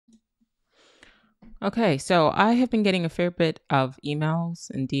Okay, so I have been getting a fair bit of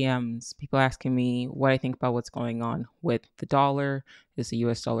emails and DMs, people asking me what I think about what's going on with the dollar. Is the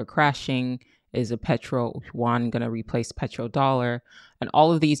US dollar crashing? Is a petro yuan going to replace petrodollar? And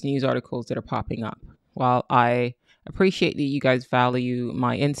all of these news articles that are popping up. While I appreciate that you guys value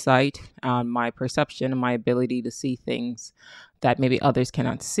my insight, my perception, and my ability to see things that maybe others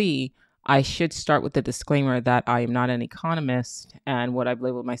cannot see, I should start with the disclaimer that I am not an economist. And what I've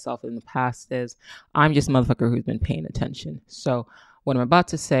labeled myself in the past is I'm just a motherfucker who's been paying attention. So what I'm about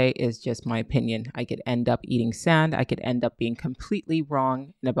to say is just my opinion. I could end up eating sand. I could end up being completely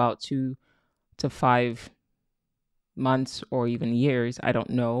wrong in about 2 to 5 months or even years. I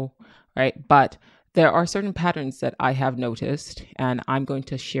don't know, right? But there are certain patterns that I have noticed, and I'm going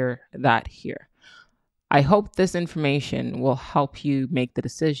to share that here. I hope this information will help you make the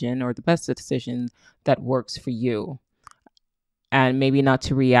decision or the best decision that works for you, and maybe not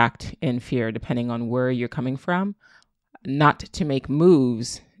to react in fear, depending on where you're coming from, not to make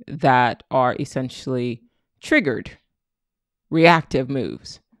moves that are essentially triggered, reactive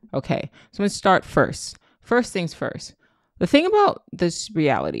moves. Okay, so I'm going to start first. First things first. The thing about this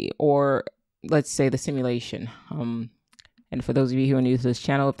reality, or let's say the simulation, and for those of you who are new to this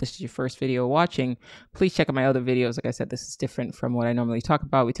channel, if this is your first video watching, please check out my other videos. Like I said, this is different from what I normally talk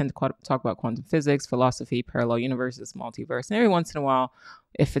about. We tend to talk about quantum physics, philosophy, parallel universes, multiverse, and every once in a while,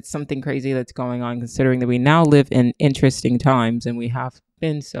 if it's something crazy that's going on, considering that we now live in interesting times, and we have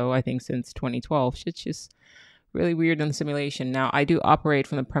been so, I think, since 2012, shit's just really weird in the simulation. Now, I do operate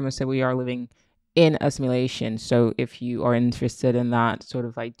from the premise that we are living in a simulation. So if you are interested in that sort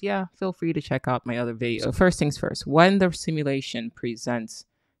of idea, feel free to check out my other videos. So first things first, when the simulation presents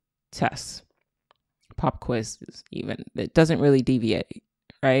tests, pop quizzes even, it doesn't really deviate,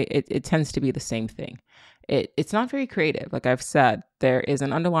 right? It tends to be the same thing. It's not very creative. Like I've said, there is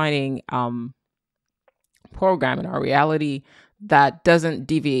an underlying program in our reality that doesn't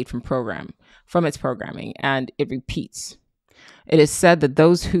deviate from its programming, and it repeats. It is said that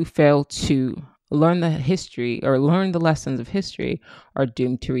those who fail to learn the history or learn the lessons of history are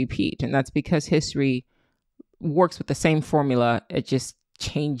doomed to repeat. And that's because history works with the same formula. It just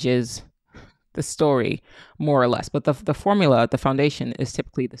changes the story more or less. But the formula, the foundation is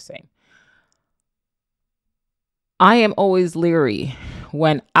typically the same. I am always leery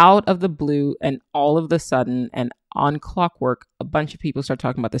when out of the blue and all of the sudden and on clockwork, a bunch of people start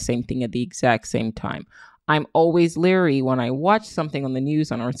talking about the same thing at the exact same time. I'm always leery when I watch something on the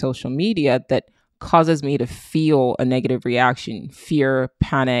news on our social media that causes me to feel a negative reaction, fear,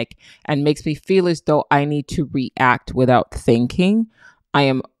 panic, and makes me feel as though I need to react without thinking. I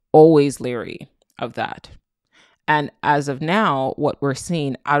am always leery of that. And as of now, what we're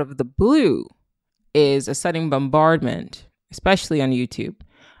seeing out of the blue is a sudden bombardment, especially on YouTube,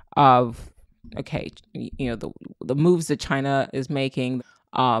 of, okay, the moves that China is making,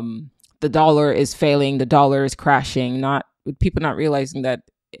 the dollar is failing, the dollar is crashing, not with people not realizing that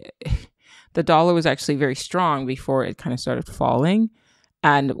the dollar was actually very strong before it kind of started falling.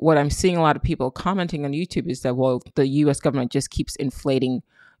 And what I'm seeing a lot of people commenting on YouTube is that, well, the US government just keeps inflating,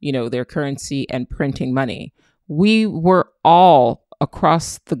 their currency and printing money. We were all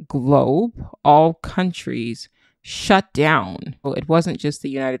across the globe, all countries shut down. Well, it wasn't just the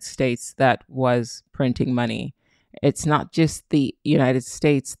United States that was printing money. It's not just the United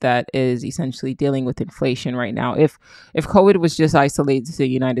States that is essentially dealing with inflation right now. If COVID was just isolated to the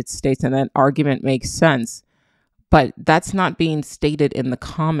United States, and that argument makes sense, but that's not being stated in the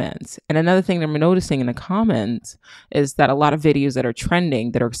comments. And another thing that we're noticing in the comments is that a lot of videos that are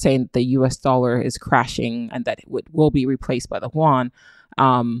trending that are saying that the US dollar is crashing and that it will be replaced by the yuan,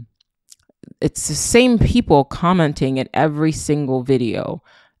 it's the same people commenting in every single video,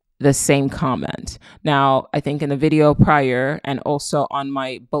 the same comment. Now, I think in the video prior and also on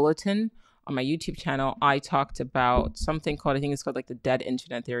my bulletin on my YouTube channel, I talked about something called, I think it's called like the dead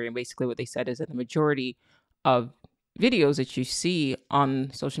internet theory. And basically what they said is that the majority of videos that you see on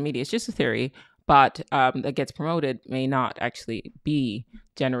social media, it's just a theory, but that gets promoted may not actually be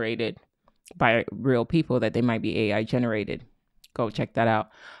generated by real people, that they might be AI generated. Go check that out.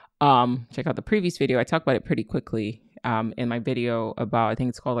 Check out the previous video. I talked about it pretty quickly in my video about, I think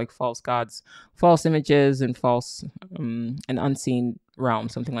it's called like false gods, false images, and false and unseen realm,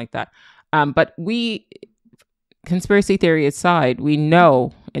 something like that. But conspiracy theory aside, we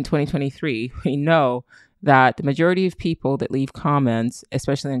know in 2023, we know that the majority of people that leave comments,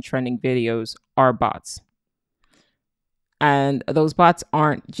 especially in trending videos, are bots. And those bots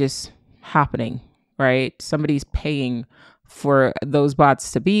aren't just happening, right? Somebody's paying for those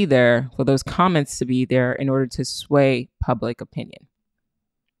bots to be there, for those comments to be there in order to sway public opinion.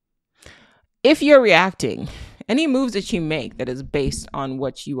 If you're reacting, any moves that you make that is based on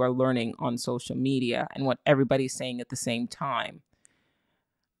what you are learning on social media and what everybody's saying at the same time,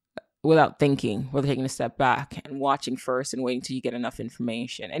 without thinking, without taking a step back and watching first and waiting till you get enough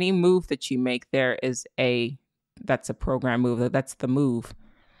information. Any move that you make there that's a program move. That's the move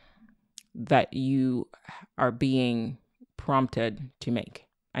that you are being prompted to make.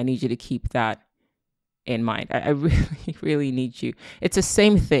 I need you to keep that in mind. I really, really need you. It's the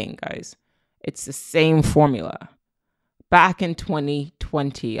same thing, guys. It's the same formula. Back in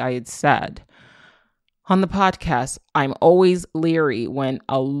 2020, I had said on the podcast, I'm always leery when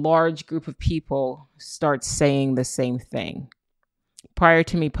a large group of people start saying the same thing. Prior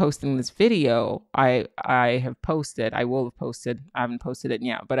to me posting this video, I will have posted, I haven't posted it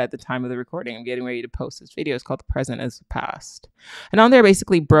yet, but at the time of the recording, I'm getting ready to post this video. It's called The Present is the Past. And on there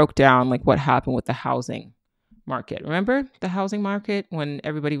basically broke down like what happened with the housing market. Remember the housing market when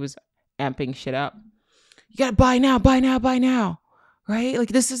everybody was amping shit up? You got to buy now, buy now, buy now. Right? Like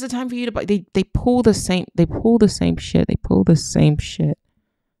this is the time for you to buy. They pull the same shit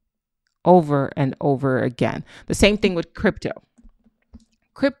over and over again. The same thing with crypto.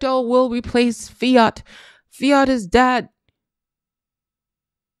 Crypto will replace fiat. Fiat is dead.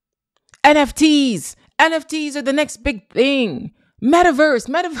 NFTs are the next big thing.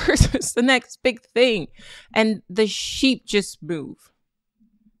 Metaverse is the next big thing. And the sheep just move.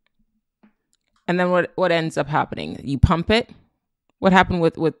 And then what ends up happening? You pump it. What happened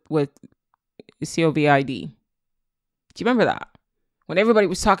with COVID? Do you remember that? When everybody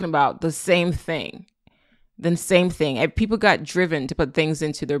was talking about the same thing. Then same thing. And people got driven to put things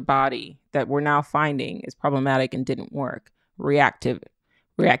into their body that we're now finding is problematic and didn't work.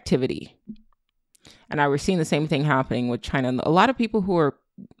 Reactivity. And we're seeing the same thing happening with China. And a lot of people who are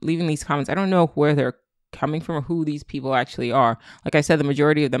leaving these comments, I don't know where they're coming from or who these people actually are. Like I said, the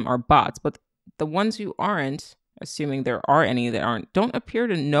majority of them are bots. But the ones who aren't, assuming there are any that aren't, don't appear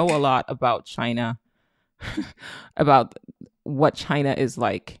to know a lot about China, about what China is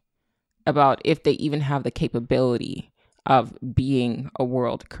like, about if they even have the capability of being a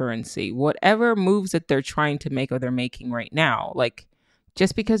world currency. Whatever moves that they're trying to make or they're making right now, like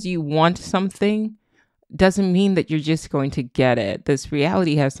just because you want something doesn't mean that you're just going to get it. This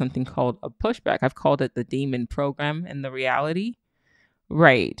reality has something called a pushback. I've called it the demon program in the reality.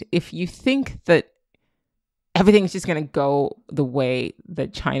 Right. If you think that everything's just going to go the way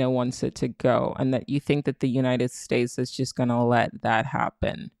that China wants it to go and that you think that the United States is just going to let that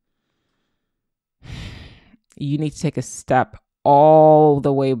happen, you need to take a step all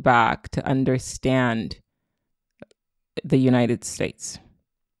the way back to understand the United States.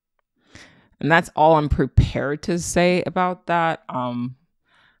 And that's all I'm prepared to say about that. I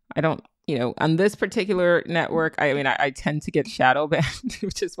don't, on this particular network, I tend to get shadow banned,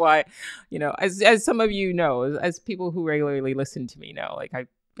 which is why, as some of you know, as people who regularly listen to me know, like I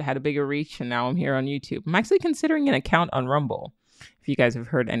had a bigger reach and now I'm here on YouTube. I'm actually considering an account on Rumble, if you guys have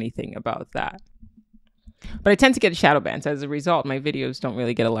heard anything about that. But I tend to get shadow bans. As a result, my videos don't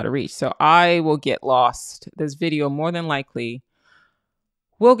really get a lot of reach. So I will get lost. This video more than likely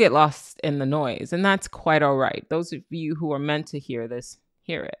will get lost in the noise. And that's quite all right. Those of you who are meant to hear this,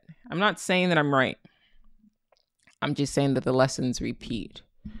 hear it. I'm not saying that I'm right. I'm just saying that the lessons repeat.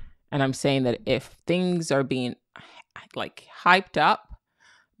 And I'm saying that if things are being like hyped up,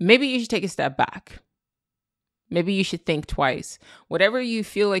 maybe you should take a step back. Maybe you should think twice. Whatever you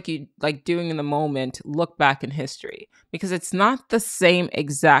feel like you like doing in the moment, look back in history. Because it's not the same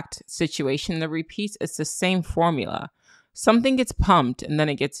exact situation that repeats. It's the same formula. Something gets pumped and then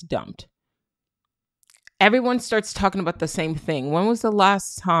it gets dumped. Everyone starts talking about the same thing. When was the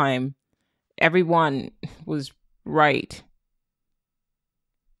last time everyone was right?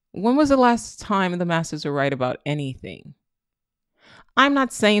 When was the last time the masses were right about anything? I'm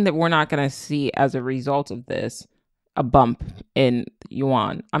not saying that we're not going to see, as a result of this, a bump in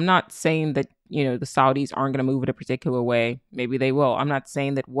yuan. I'm not saying that, the Saudis aren't going to move it a particular way. Maybe they will. I'm not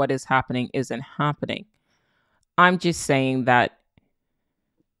saying that what is happening isn't happening. I'm just saying that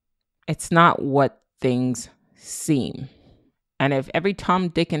it's not what things seem. And if every Tom,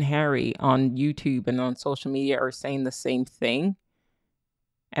 Dick, and Harry on YouTube and on social media are saying the same thing,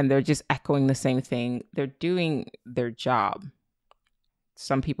 and they're just echoing the same thing, they're doing their job.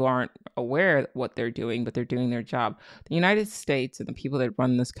 Some people aren't aware what they're doing, but they're doing their job. The United States and the people that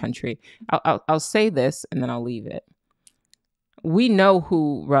run this country, I'll say this and then I'll leave it. We know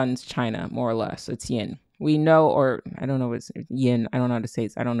who runs China, more or less. It's Yin. We know, or I don't know, it's Yin. I don't know how to say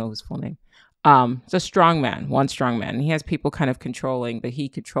it. I don't know his full name. It's a strong man, one strong man. And he has people kind of controlling, but he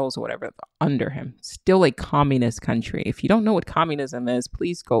controls whatever under him. Still a communist country. If you don't know what communism is,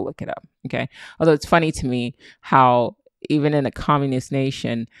 please go look it up. Okay. Although it's funny to me how even in a communist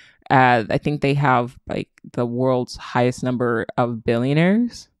nation, I think they have like the world's highest number of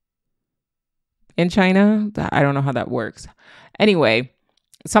billionaires in China. I don't know how that works. Anyway,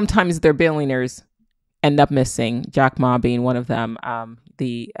 sometimes their billionaires end up missing. Jack Ma being one of them,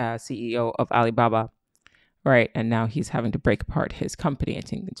 the CEO of Alibaba, right? And now he's having to break apart his company, I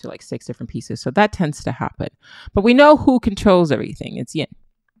think, into like 6 different pieces. So that tends to happen. But we know who controls everything. It's Yin.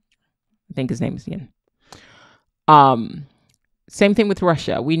 I think his name is Yin. Same thing with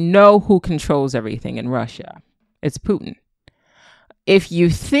Russia. We know who controls everything in Russia. It's Putin. If you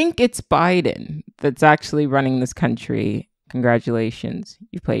think it's Biden that's actually running this country, congratulations,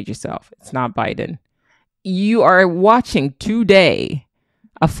 you played yourself. It's not Biden. You are watching today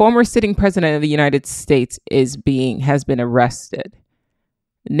a former sitting president of the United States has been arrested.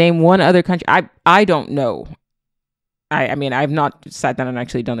 Name one other country. I don't know. I mean, I've not sat down and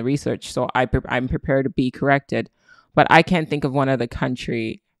actually done the research, so I'm prepared to be corrected. But I can't think of one other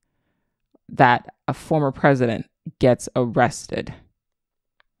country that a former president gets arrested.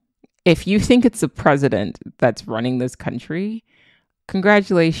 If you think it's the president that's running this country,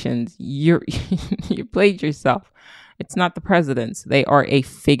 congratulations, you played yourself. It's not the presidents. They are a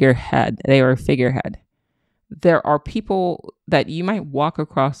figurehead. There are people that you might walk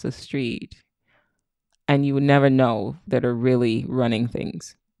across the street and you would never know that are really running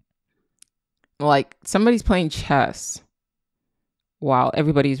things. Like somebody's playing chess while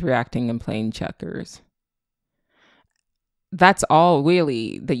everybody's reacting and playing checkers. That's all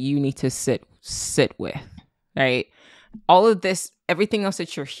really that you need to sit with, right? All of this, everything else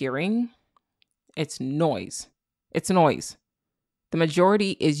that you're hearing, it's noise. It's noise. The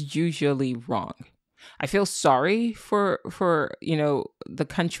majority is usually wrong. I feel sorry for the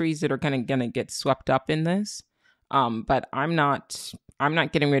countries that are gonna get swept up in this. But I'm not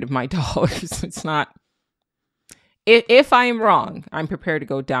getting rid of my dollars. It's not. If I am wrong, I'm prepared to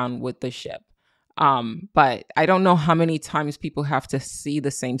go down with the ship. But I don't know how many times people have to see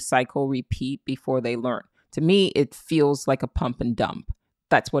the same cycle repeat before they learn. To me, it feels like a pump and dump.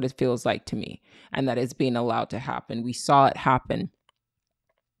 That's what it feels like to me. And that is being allowed to happen. We saw it happen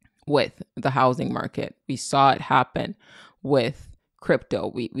with the housing market. We saw it happen with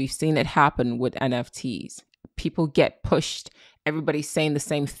crypto. We've seen it happen with NFTs. People get pushed. Everybody's saying the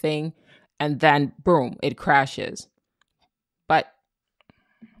same thing. And then, boom, it crashes. But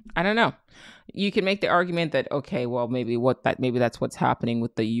I don't know. You can make the argument that, okay, well, maybe that's what's happening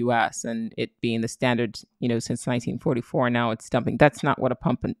with the U.S. and it being the standard, since 1944. Now it's dumping. That's not how a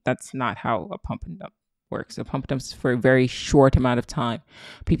pump and dump works. A pump and dump is for a very short amount of time.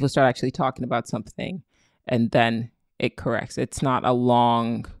 People start actually talking about something, and then it corrects. It's not a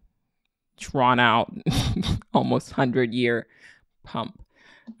long, drawn out, almost 100-year pump.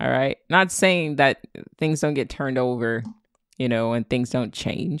 All right. Not saying that things don't get turned over, and things don't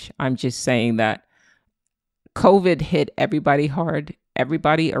change. I'm just saying that COVID hit everybody hard.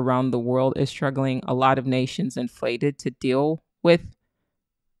 Everybody around the world is struggling. A lot of nations inflated to deal with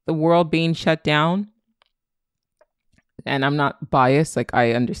the world being shut down. And I'm not biased. Like,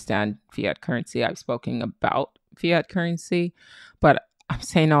 I understand fiat currency. I've spoken about fiat currency. But I'm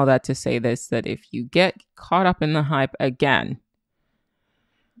saying all that to say this, that if you get caught up in the hype again,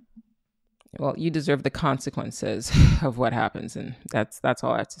 well, you deserve the consequences of what happens. And that's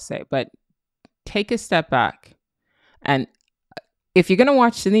all I have to say. But take a step back. And if you're going to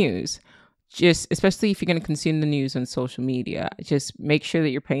watch the news, especially if you're going to consume the news on social media, just make sure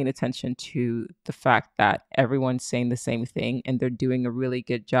that you're paying attention to the fact that everyone's saying the same thing and they're doing a really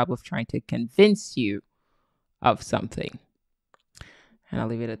good job of trying to convince you of something. And I'll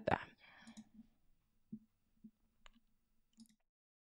leave it at that.